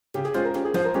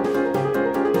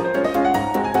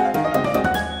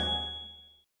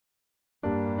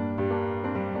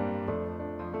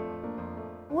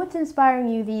what's inspiring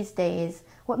you these days?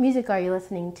 What music are you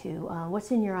listening to?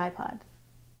 What's in your iPod?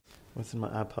 What's in my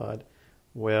iPod?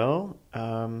 Well,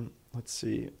 let's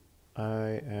see.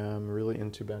 I am really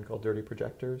into a band called Dirty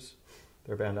Projectors.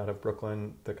 They're a band out of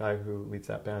Brooklyn. The guy who leads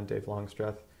that band, Dave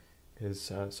Longstreth,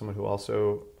 is someone who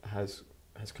also has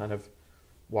kind of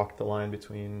walked the line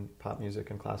between pop music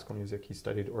and classical music. He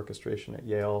studied orchestration at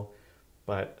Yale,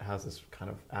 but has this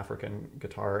kind of African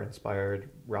guitar-inspired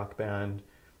rock band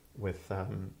with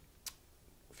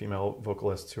female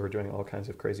vocalists who are doing all kinds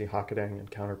of crazy hocketing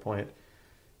and counterpoint.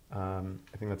 I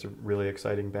think that's a really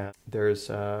exciting band. There's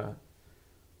a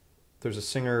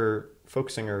singer, folk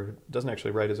singer, who doesn't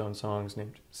actually write his own songs,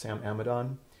 named Sam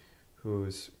Amidon,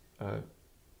 who's a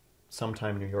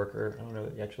sometime New Yorker. I don't know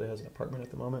that he actually has an apartment at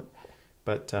the moment,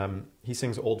 but he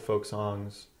sings old folk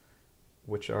songs,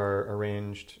 which are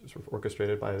arranged, sort of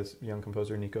orchestrated by this young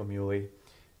composer, Nico Muhly.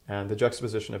 And the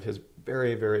juxtaposition of his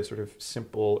very, very sort of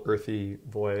simple, earthy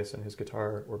voice and his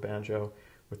guitar or banjo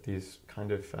with these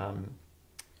kind of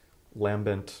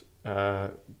lambent,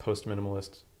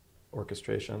 post-minimalist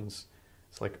orchestrations,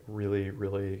 it's like really,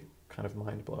 really kind of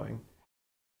mind-blowing.